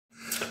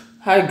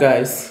Hi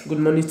guys, good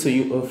morning to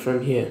you all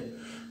from here,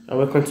 and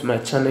welcome to my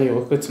channel. You're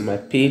welcome to my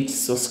page.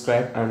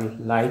 Subscribe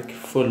and like,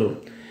 follow.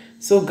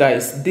 So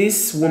guys,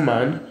 this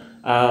woman,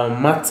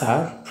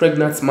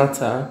 pregnant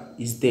Martha,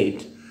 is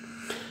dead.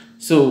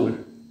 So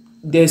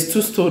there's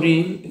two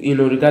story,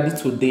 regarding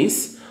to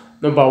this.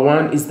 Number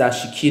one is that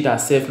she killed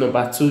herself.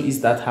 Number two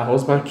is that her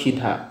husband killed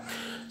her.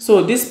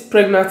 So this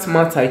pregnant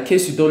Martha, in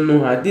case you don't know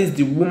her, this is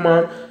the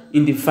woman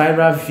in the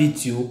viral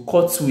video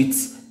caught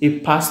with a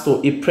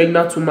pastor, a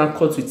pregnant woman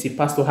caught with a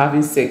pastor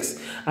having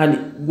sex.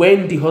 And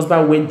when the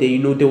husband went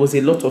there, there was a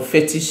lot of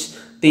fetish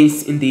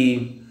things on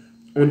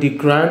the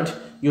ground.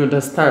 You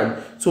understand?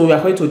 So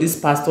according to this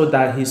pastor,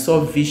 that he saw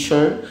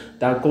vision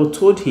that God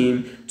told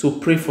him to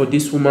pray for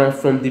this woman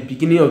from the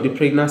beginning of the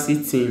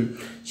pregnancy till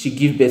she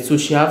give birth. So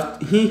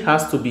he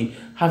has to be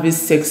having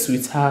sex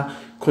with her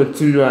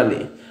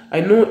continually. I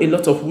know a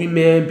lot of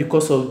women,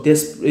 because of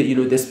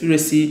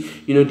desperation,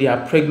 they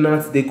are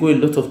pregnant, they go a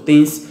lot of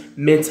things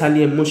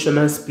mentally,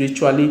 emotionally,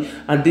 spiritually,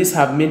 and this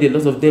have made a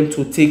lot of them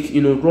to take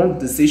wrong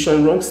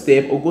decision, wrong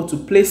step, or go to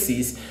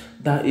places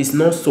that is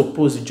not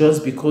supposed,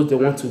 just because they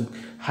want to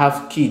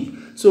have kid.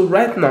 So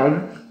right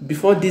now,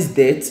 before this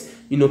death,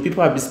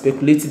 people have been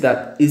speculating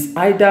that is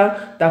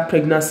either that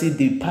pregnancy,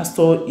 the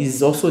pastor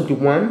is also the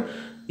one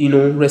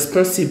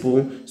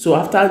responsible. So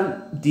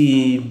after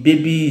the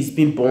baby is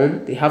being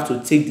born, they have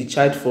to take the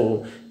child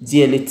for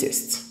DNA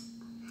test.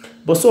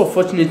 But so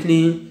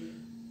unfortunately,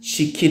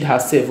 she killed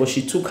herself, or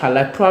she took her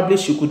life. Probably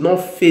she could not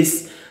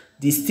face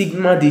the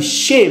stigma, the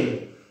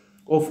shame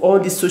of all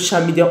the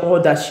social media,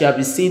 all that she have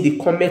been seeing, the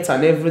comments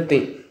and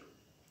everything.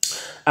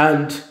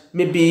 And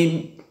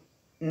maybe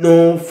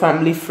no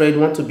family friend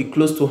want to be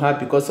close to her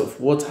because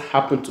of what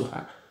happened to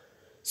her.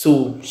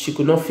 So she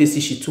could not face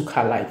it, she took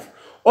her life.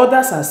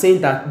 Others are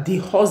saying that the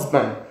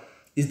husband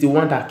is the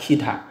one that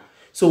killed her.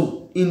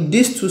 So in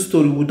these two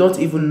stories, we don't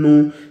even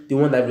know the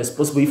one that is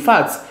responsible. In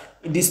fact,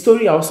 in the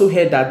story, I also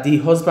heard that the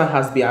husband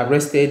has been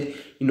arrested,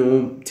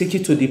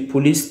 taken to the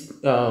police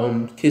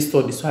case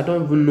study. So I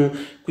don't even know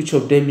which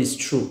of them is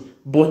true.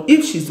 But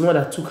if she's the one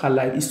that took her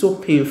life, it's so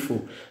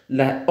painful.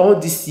 Like all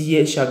this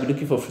year, she has been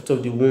looking for fruit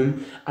of the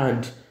womb,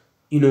 and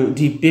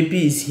the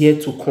baby is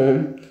here to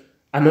come.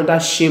 Another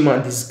shame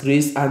and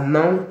disgrace, and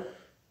now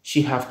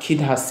she have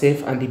killed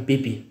herself and the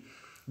baby.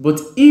 But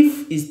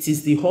if it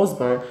is the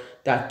husband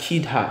that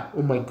killed her,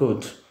 oh my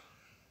God,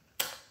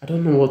 I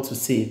don't know what to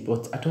say,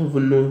 but I don't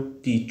even know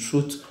the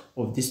truth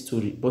of this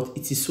story. But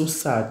it is so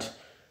sad.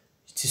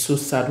 It is so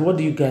sad. What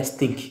do you guys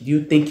think? Do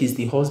you think it's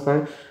the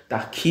husband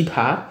that killed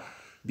her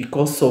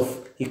because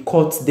of he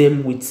caught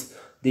them with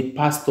the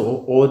pastor?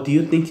 Or do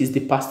you think it's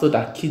the pastor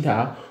that killed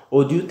her?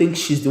 Or do you think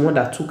she's the one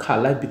that took her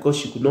life because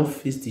she could not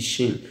face the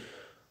shame?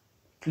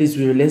 Please,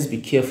 let's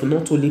be careful.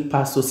 Not only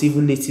pastors,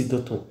 even native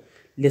doctor.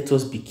 Let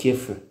us be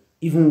careful.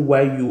 Even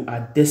while you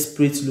are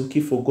desperate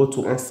looking for God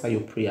to answer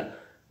your prayer,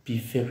 be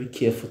very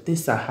careful.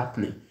 Things are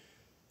happening.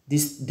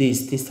 These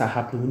days, things are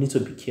happening. We need to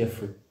be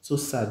careful. So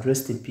sad.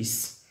 Rest in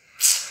peace.